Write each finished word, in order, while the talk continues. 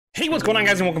Hey, what's going on,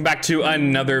 guys, and welcome back to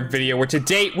another video where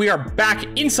today we are back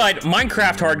inside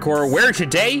Minecraft Hardcore, where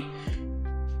today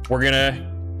we're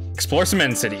gonna explore some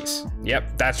end cities.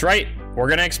 Yep, that's right, we're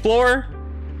gonna explore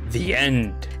the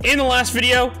end. In the last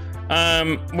video,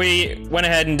 we went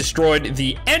ahead and destroyed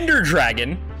the Ender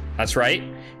Dragon, that's right,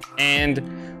 and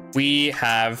we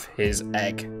have his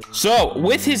egg. So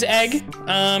with his egg,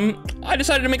 I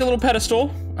decided to make a little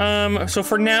pedestal. So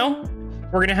for now,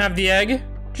 we're gonna have the egg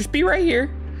just be right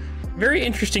here. Very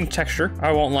interesting texture,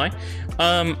 I won't lie.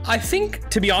 I think,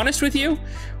 to be honest with you,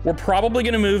 we're probably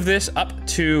gonna move this up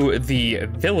to the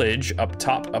village up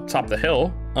top the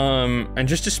hill, and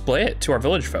just display it to our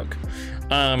village folk.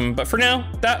 But for now,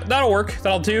 that'll work,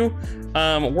 that'll do.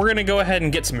 We're gonna go ahead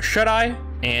and get some shut-eye,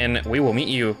 and we will meet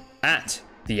you at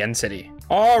the end city.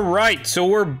 All right, so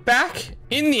we're back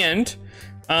in the end.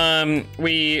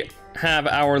 We have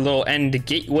our little end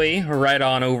gateway right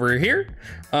on over here,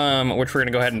 which we're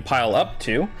gonna go ahead and pile up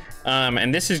to.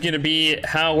 And this is gonna be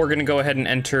how we're gonna go ahead and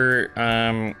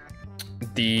enter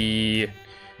the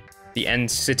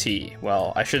end city.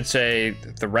 Well, I should say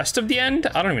the rest of the end.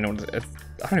 I don't even know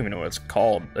what it's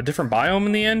called. A different biome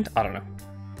in the end. I don't know.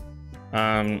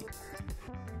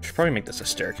 Should probably make this a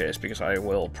staircase because I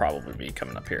will probably be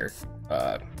coming up here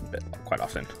quite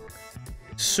often.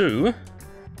 So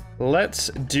let's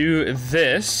do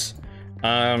this.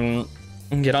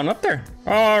 Get on up there.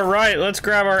 All right, let's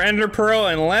grab our ender pearl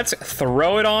and let's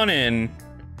throw it on in.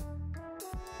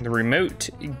 The remote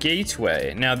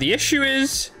gateway. Now the issue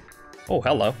is, oh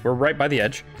hello, we're right by the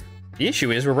edge. The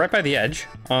issue is we're right by the edge.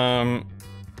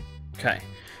 Okay,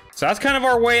 so that's kind of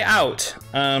our way out.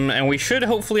 And we should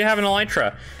hopefully have an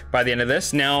elytra by the end of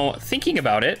this. Now thinking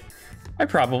about it, I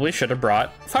probably should have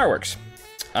brought fireworks,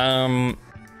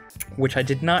 which I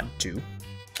did not do,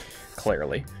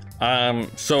 clearly.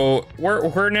 So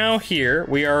we're now here.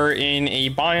 We are in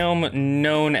a biome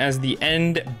known as the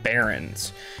End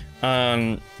Barrens.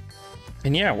 And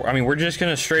yeah, I mean, we're just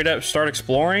gonna straight up start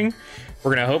exploring.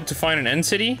 We're gonna hope to find an end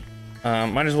city.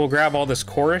 Might as well grab all this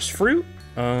chorus fruit,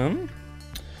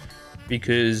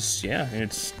 because yeah,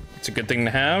 it's a good thing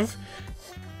to have.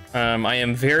 I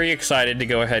am very excited to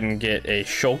go ahead and get a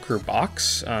shulker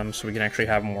box, so we can actually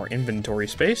have more inventory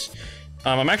space.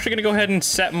 I'm actually gonna go ahead and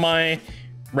set my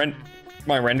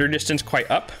render distance quite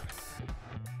up,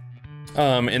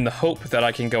 in the hope that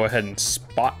I can go ahead and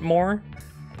spot more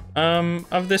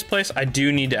of this place. I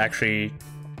do need to actually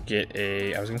get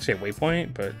I was gonna say a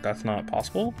waypoint, but that's not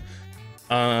possible.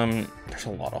 There's a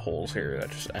lot of holes here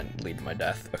that just lead to my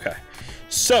death. Okay,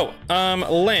 so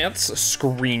let's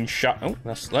screenshot. Oh,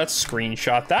 let's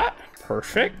screenshot that.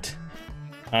 Perfect.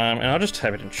 And I'll just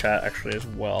type it in chat actually as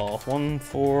well.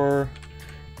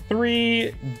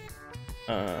 143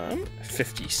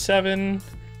 57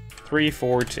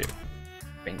 342.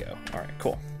 Bingo. All right,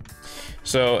 cool.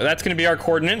 So that's going to be our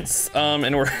coordinates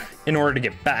in order to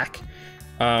get back,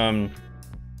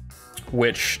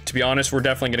 which, to be honest, we're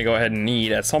definitely going to go ahead and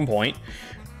need at some point.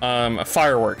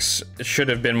 Fireworks should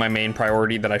have been my main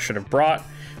priority that I should have brought.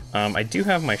 I do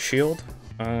have my shield,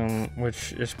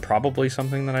 which is probably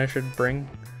something that I should bring.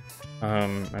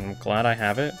 I'm glad I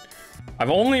have it. I'm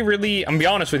gonna be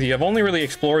honest with you, I've only really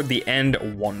explored the end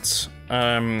once,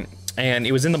 and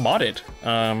it was in the modded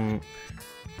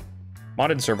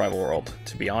survival world,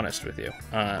 to be honest with you.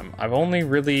 I've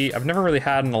never really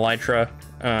had an elytra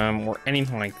or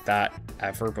anything like that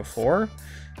ever before.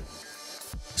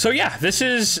 So yeah, this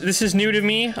is new to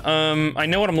me. I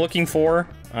know what I'm looking for.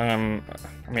 I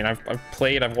mean, I've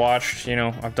played, I've watched, you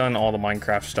know, I've done all the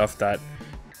Minecraft stuff that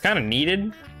kind of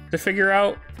needed to figure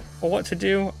out what to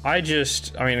do. I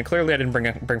mean, clearly I didn't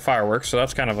bring fireworks, so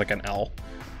that's kind of like an L.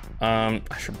 I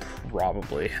should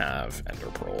probably have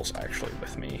ender pearls actually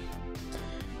with me,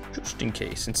 just in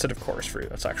case, instead of chorus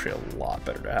fruit. That's actually a lot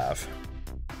better to have.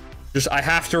 I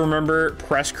have to remember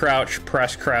press crouch,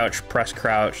 press crouch, press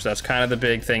crouch. That's kind of the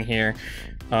big thing here,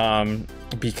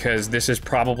 because this is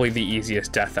probably the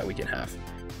easiest death that we can have.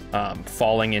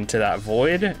 Falling into that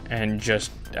void and just,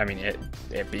 I mean, it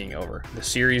being over, the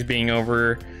series being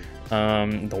over,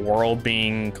 the world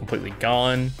being completely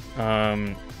gone,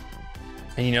 and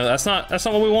you know, that's not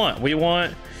what we want. We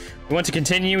want to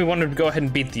continue. We want to go ahead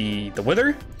and beat the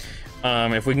wither.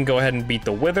 If we can go ahead and beat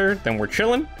the wither, then we're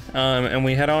chilling, and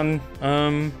we head on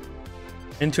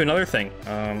into another thing.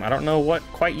 I don't know what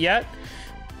quite yet.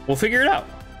 We'll figure it out.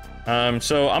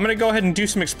 So I'm gonna go ahead and do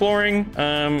some exploring.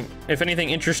 If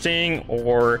anything interesting,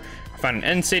 or find an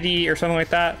end city or something like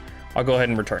that, I'll go ahead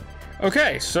and return.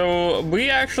 Okay, so we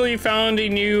actually found a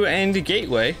new end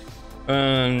gateway.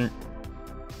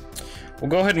 we'll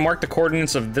go ahead and mark the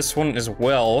coordinates of this one as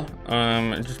well,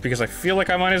 just because I feel like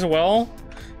I might as well.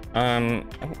 Oh,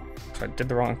 so I did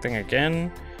the wrong thing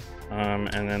again.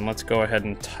 And then let's go ahead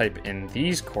and type in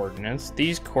these coordinates.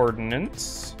 These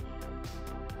coordinates.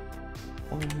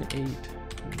 1, 8, 1.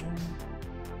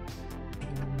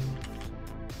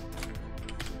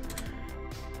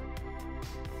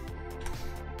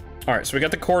 All right, so we got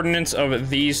the coordinates of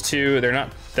these two.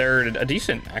 They're a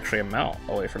decent, actually, amount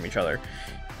away from each other.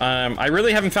 I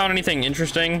really haven't found anything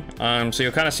interesting. So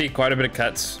you'll kind of see quite a bit of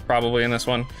cuts probably in this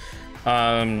one.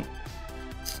 I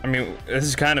mean, this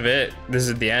is kind of it. This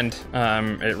is the end.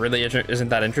 It really isn't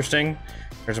that interesting.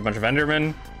 There's a bunch of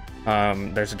Endermen.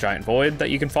 There's a giant void that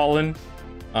you can fall in.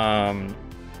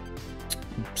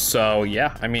 So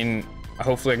yeah, I mean,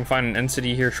 hopefully I can find an end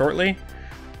city here shortly.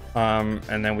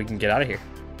 And then we can get out of here.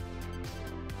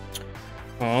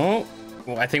 Oh,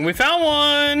 well, I think we found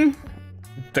one.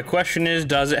 The question is,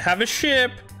 does it have a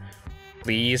ship?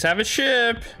 Please have a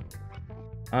ship.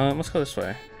 Let's go this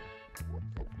way.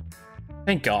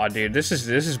 Thank God, dude. This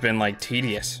has been like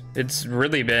tedious. It's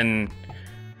really been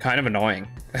kind of annoying.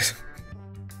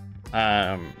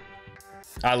 At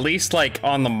least like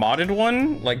on the modded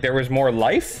one, like there was more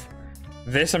life.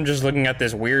 This, I'm just looking at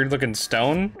this weird looking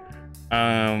stone,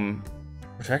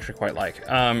 which I actually quite like.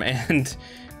 And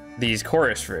these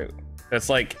chorus fruit. That's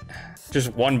like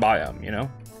just one biome, you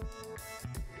know?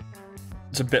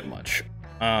 It's a bit much.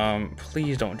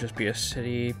 Please don't just be a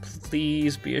city.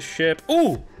 Please be a ship.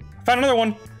 Ooh, I found another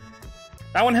one.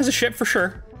 That one has a ship for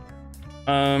sure.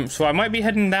 So I might be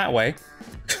heading that way.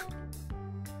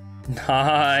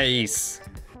 Nice.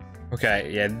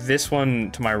 Okay, yeah, this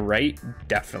one to my right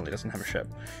definitely doesn't have a ship.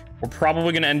 We're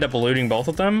probably gonna end up looting both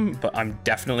of them, but I'm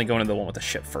definitely going to the one with the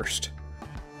ship first.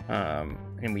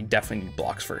 And we definitely need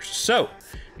blocks first. So,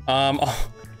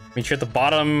 meet you at the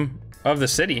bottom of the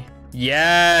city.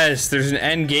 Yes, there's an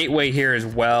end gateway here as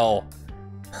well.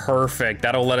 Perfect.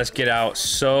 That'll let us get out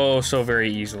so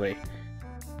very easily.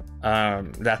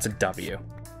 That's a W.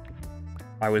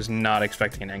 I was not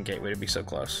expecting an end gateway to be so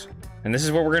close. And this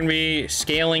is what we're gonna be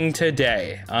scaling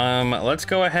today. Let's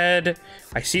go ahead.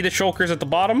 I see the shulkers at the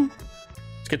bottom.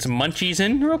 Let's get some munchies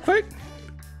in real quick.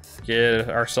 Get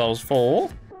ourselves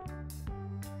full.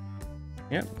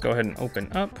 Yep, go ahead and open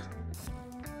up.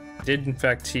 Did in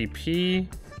fact TP.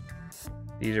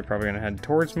 These are probably gonna head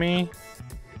towards me.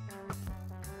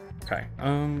 Okay,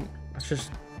 let's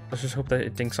just hope that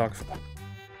it dinks off.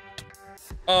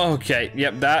 Okay,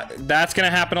 yep, that's gonna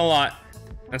happen a lot.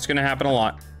 That's gonna happen a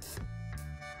lot.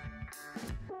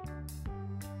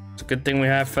 It's a good thing we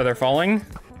have feather falling.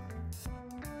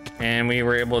 And we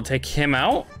were able to take him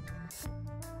out.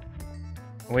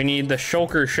 We need the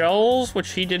shulker shells,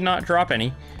 which he did not drop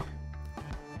any.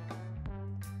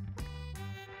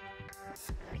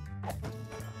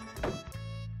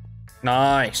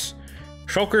 Nice.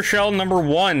 Shulker shell number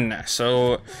 1.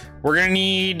 So we're gonna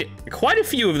need quite a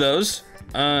few of those,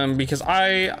 because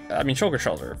I mean, shulker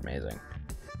shells are amazing.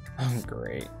 Oh,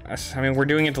 great. I mean, we're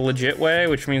doing it the legit way,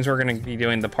 which means we're gonna be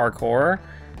doing the parkour,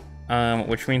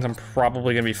 which means I'm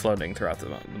probably gonna be floating throughout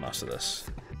the most of this.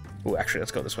 Ooh, actually,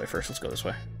 let's go this way first. Let's go this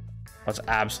way. Let's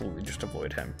absolutely just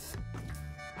avoid him.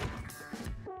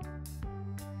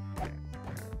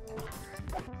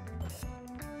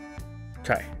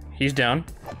 Okay, he's down.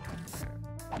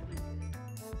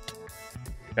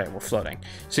 Okay, we're floating.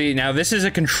 See, now this is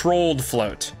a controlled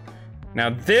float. Now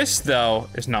this, though,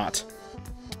 is not.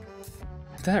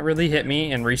 Did that really hit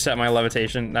me and reset my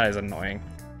levitation? That is annoying.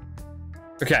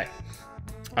 Okay.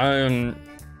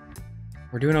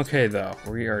 We're doing okay, though.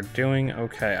 We are doing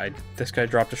okay. This guy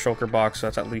dropped a shulker box, so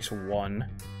that's at least one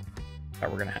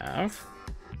that we're gonna have.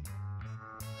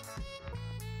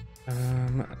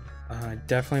 I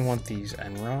definitely want these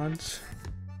end rods,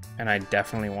 and I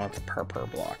definitely want the purple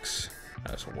blocks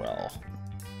as well.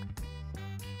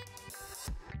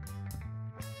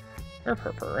 They're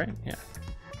purple, right? Yeah.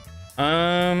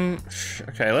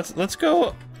 Okay, let's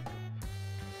go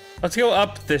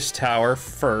up this tower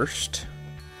first.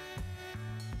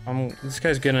 This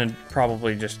guy's gonna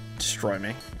probably just destroy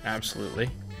me. Absolutely.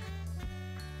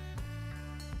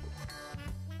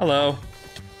 Hello.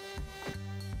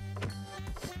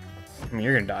 I mean,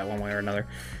 you're gonna die one way or another.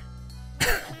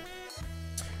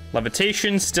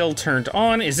 Levitation still turned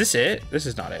on. Is this it? This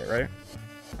is not it, right?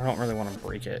 I don't really want to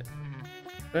break it.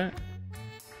 But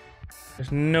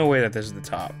there's no way that this is the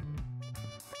top.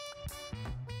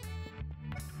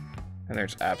 And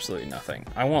there's absolutely nothing.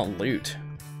 I want loot.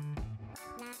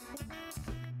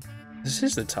 This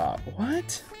is the top.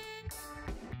 What?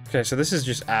 Okay, so this is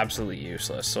just absolutely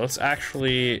useless. So let's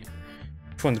actually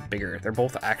Which one's bigger? They're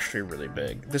both actually really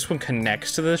big. This one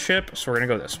connects to the ship, so we're gonna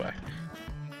go this way.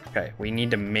 Okay, we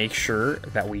need to make sure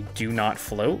that we do not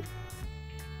float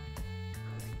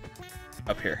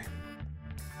up here.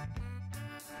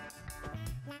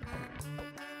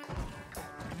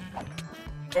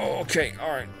 Oh, okay,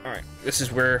 all right. This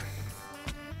is where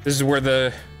this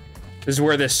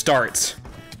starts,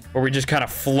 where we just kind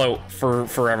of float for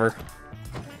forever.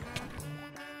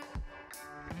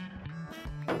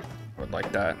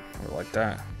 Like that, or like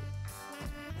that.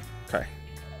 Okay.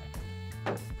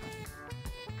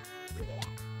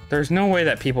 There's no way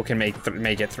that people can make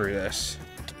it through this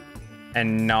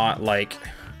and not levitate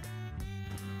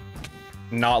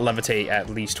at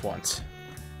least once.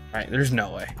 All right, there's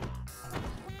no way.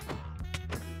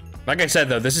 Like I said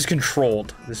though, this is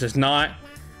controlled. This is not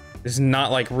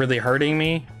like really hurting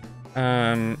me.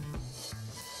 It's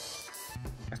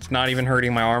not even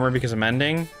hurting my armor because I'm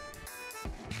mending.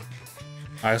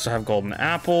 I also have golden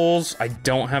apples. I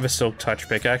don't have a silk touch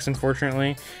pickaxe,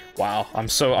 unfortunately. Wow, I'm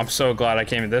so glad I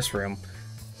came to this room.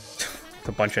 It's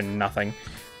a bunch of nothing.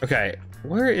 Okay,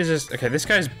 where is this? Okay, this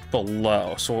guy's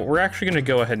below. So what we're actually gonna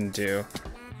go ahead and do,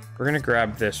 we're gonna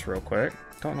grab this real quick.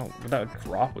 Don't know, that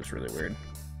drop was really weird.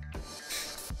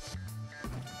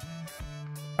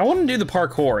 I want to do the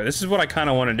parkour. This is what I kind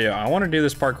of want to do. I want to do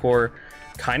this parkour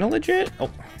kind of legit.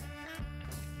 Oh.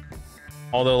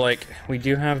 Although, like, we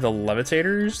do have the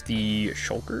levitators, the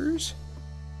shulkers.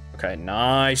 Okay,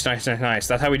 nice.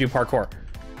 That's how we do parkour.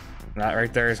 That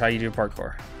right there is how you do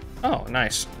parkour. Oh,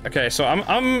 nice. Okay, so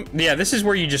yeah, this is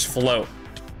where you just float.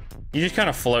 You just kind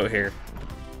of float here.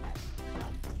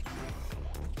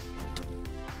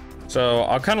 So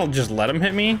I'll kind of just let them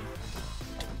hit me,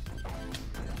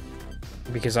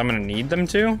 because I'm gonna need them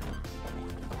to.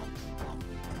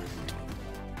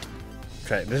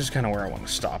 Okay, this is kind of where I want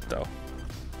to stop though.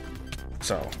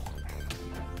 So,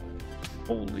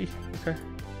 holy, okay.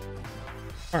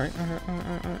 All right.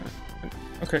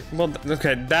 Okay, well,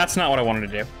 okay, that's not what I wanted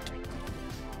to do.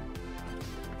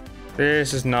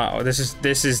 This is not,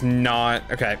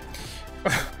 okay.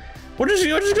 We'll just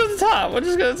go to the top,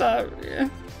 yeah.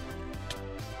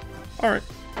 All right.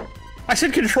 I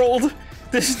said controlled.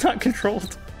 This is not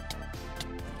controlled.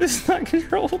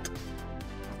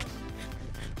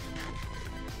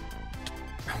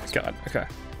 Oh my god, okay.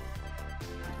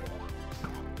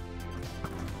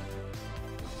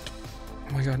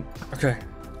 Oh my god, okay.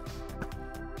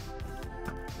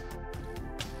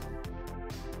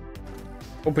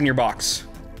 Open your box.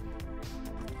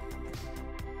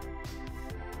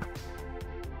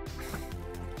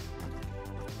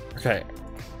 Okay.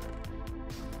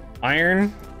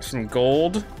 Iron, some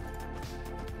gold,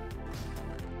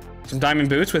 some diamond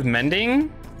boots with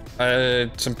mending,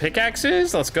 some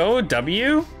pickaxes. Let's go.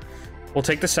 W. We'll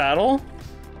take the saddle.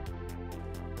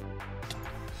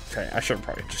 Okay, I should have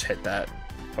probably just hit that,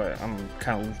 but I'm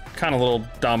kind of a little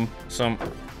dumb. So,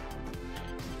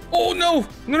 oh no!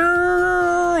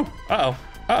 No! Uh-oh.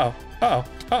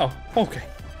 Okay.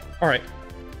 All right.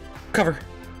 Cover.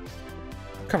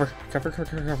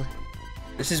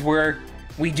 This is where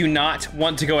we do not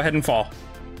want to go ahead and fall.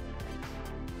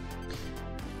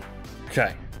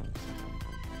 Okay.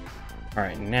 All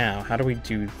right, now how do we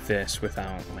do this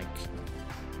without like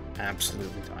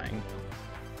absolutely dying?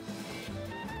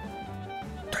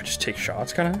 Do I just take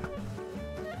shots, kind of?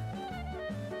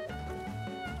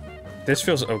 This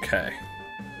feels okay.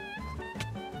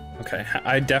 Okay,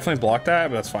 I definitely blocked that,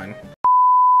 but that's fine.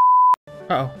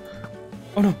 Uh-oh.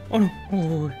 Oh no, oh no.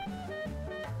 Oh.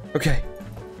 Okay.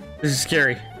 This is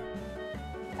scary.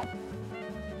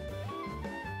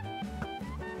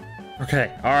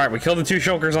 Okay, all right, we killed the two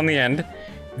shulkers on the end.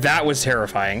 That was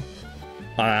terrifying.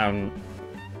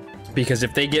 Because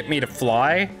if they get me to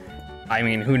fly, I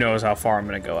mean, who knows how far I'm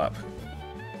gonna go up.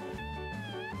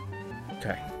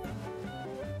 Okay.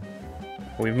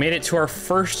 We've made it to our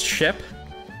first ship,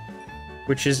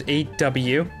 which is a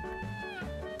W.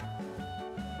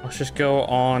 Let's just go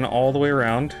on all the way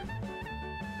around.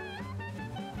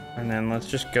 And then let's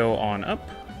just go on up.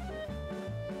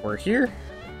 We're here.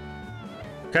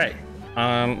 Okay.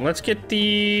 Let's get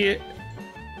the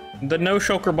no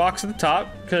shulker box at the top,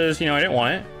 because, you know, I didn't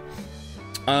want it.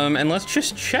 And let's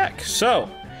just check. So,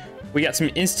 we got some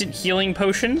instant healing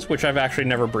potions, which I've actually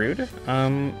never brewed,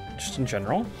 just in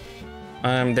general.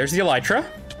 There's the elytra.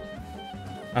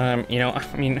 You know,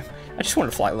 I mean, I just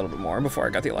wanted to fly a little bit more before I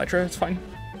got the elytra. It's fine.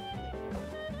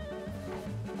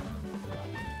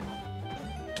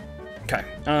 Okay.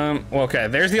 Well, okay,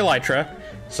 there's the elytra.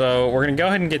 So we're gonna go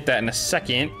ahead and get that in a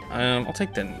second. I'll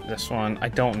take this one. I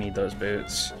don't need those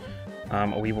boots.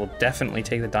 We will definitely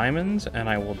take the diamonds, and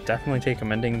I will definitely take a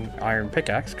mending iron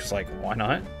pickaxe, because, like, why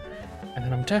not? And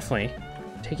then I'm definitely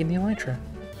taking the elytra.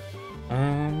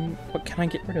 What can I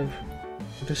get rid of?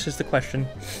 This is the question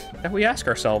that we ask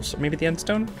ourselves. Maybe the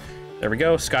endstone? There we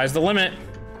go. Sky's the limit.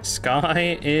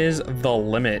 Sky is the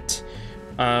limit.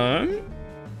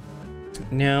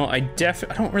 Now, I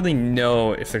don't really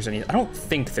know if there's any... I don't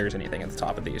think there's anything at the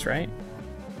top of these, right?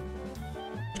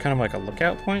 It's kind of like a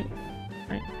lookout point,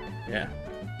 right? Yeah.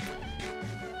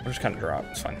 We'll just kind of draw it.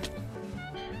 It's fine.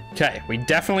 Okay, we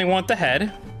definitely want the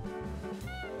head.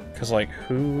 Because, like,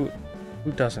 who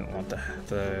doesn't want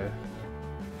the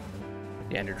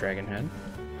Ender Dragon head?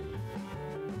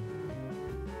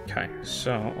 Okay,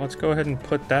 so let's go ahead and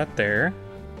put that there.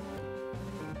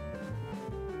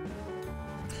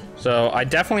 So I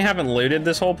definitely haven't looted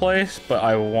this whole place, but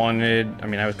I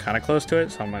mean, I was kind of close to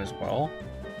it, so I might as well.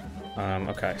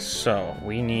 Okay, so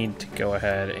we need to go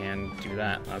ahead and do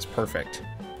that. That's perfect.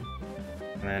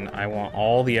 And then I want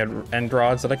all the end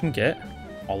rods that I can get,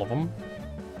 all of them,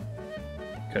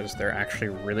 because they're actually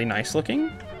really nice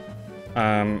looking.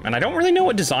 And I don't really know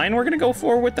what design we're gonna go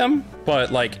for with them,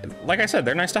 but like I said,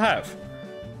 they're nice to have.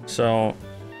 So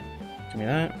give me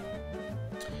that.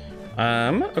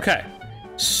 Okay.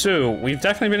 So we've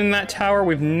definitely been in that tower.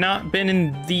 We've not been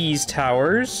in these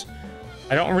towers.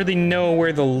 I don't really know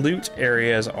where the loot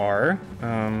areas are,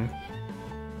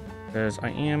 because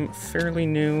I am fairly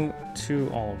new to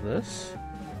all of this.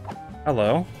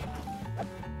 Hello.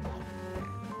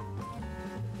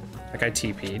 That guy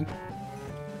TP'd.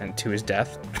 And to his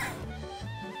death.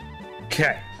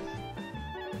 Okay.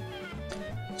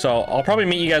 So I'll probably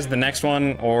meet you guys at the next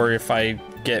one, or if I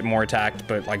get more attacked,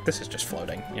 but like this is just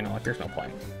floating, you know, like there's no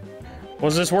point.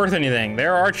 Was this worth anything?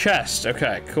 There are chests.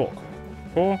 Okay, cool.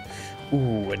 Cool.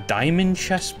 Ooh, a diamond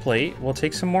chest plate. We'll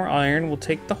take some more iron. We'll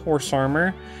take the horse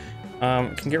armor.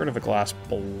 Can get rid of a grass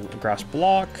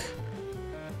block.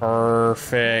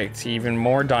 Perfect. Even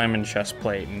more diamond chest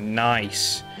plate.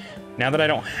 Nice. Now that I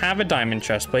don't have a diamond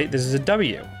chest plate, this is a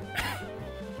W.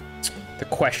 The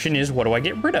question is, what do I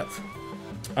get rid of?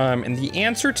 And the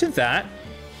answer to that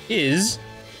is...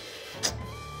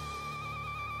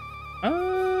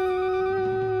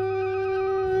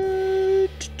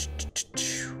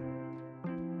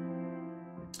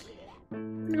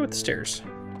 I'm gonna go with the stairs.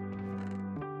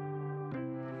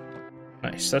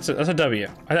 Nice, that's a W.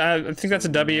 I think that's a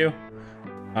W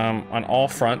on all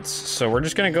fronts. So we're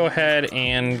just gonna go ahead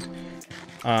and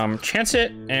chance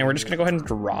it, and we're just gonna go ahead and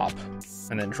drop,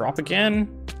 and then drop again,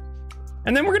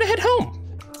 and then we're gonna head home.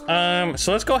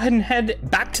 So let's go ahead and head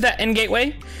back to that end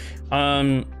gateway.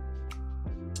 And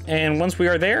once we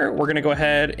are there, we're gonna go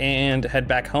ahead and head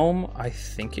back home. I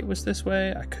think it was this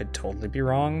way. I could totally be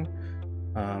wrong.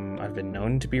 I've been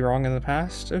known to be wrong in the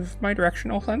past of my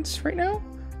directional sense right now.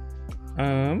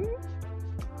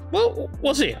 Well,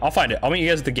 we'll see. I'll find it. I'll meet you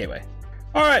guys at the gateway.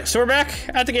 All right, so we're back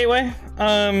at the gateway.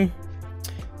 It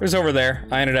was over there.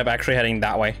 I ended up actually heading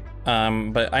that way.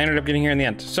 But I ended up getting here in the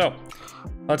end. So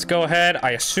let's go ahead.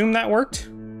 I assume that worked.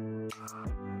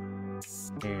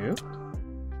 Yep.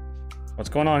 What's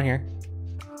going on here?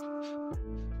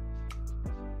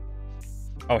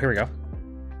 Oh, here we go.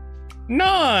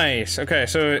 Nice. Okay,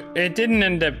 so it didn't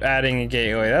end up adding a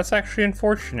gateway. That's actually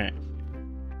unfortunate.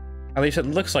 At least it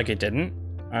looks like it didn't.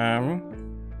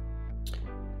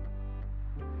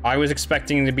 I was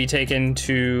expecting to be taken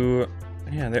to...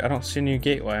 Yeah, I don't see a new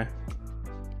gateway.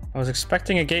 I was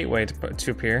expecting a gateway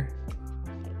to appear.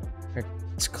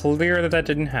 It's clear that that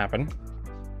didn't happen.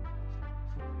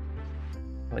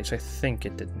 At least I think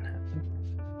it didn't happen.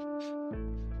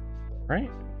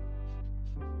 Right?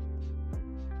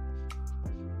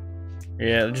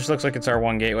 Yeah, it just looks like it's our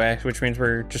one gateway, which means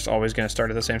we're just always going to start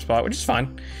at the same spot, which is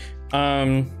fine.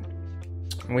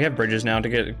 We have bridges now to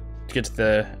get to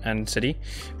the end city.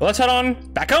 But let's head on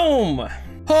back home.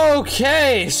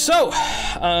 Okay, so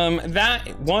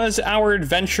that was our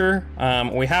adventure.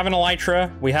 We have an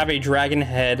elytra. We have a dragon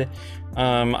head.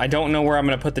 I don't know where I'm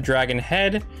going to put the dragon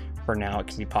head. For now, it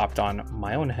can be popped on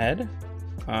my own head.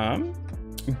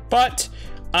 But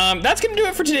that's going to do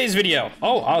it for today's video.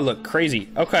 Oh, I look crazy.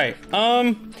 Okay.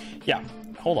 Yeah,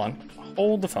 hold on.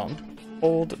 Hold the phone.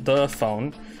 Hold the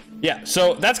phone. Yeah,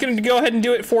 so that's going to go ahead and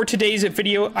do it for today's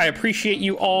video. I appreciate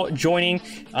you all joining.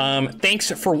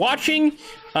 Thanks for watching.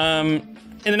 In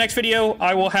the next video,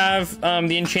 I will have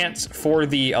the enchants for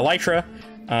the elytra.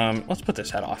 Let's put this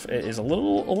head off. It is a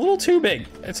little too big.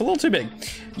 It's a little too big.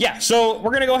 Yeah, so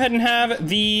we're gonna go ahead and have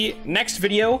the next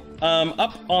video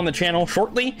up on the channel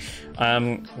shortly,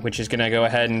 which is gonna go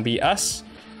ahead and be us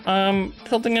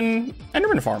building an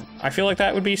Enderman farm. I feel like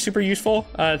that would be super useful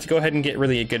to go ahead and get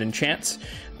really good enchants.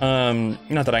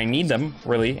 Not that I need them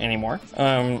really anymore.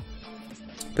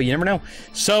 But you never know.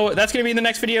 So that's going to be in the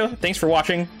next video. Thanks for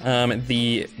watching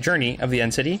the journey of the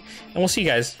End City, and we'll see you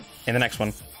guys in the next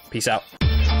one. Peace out.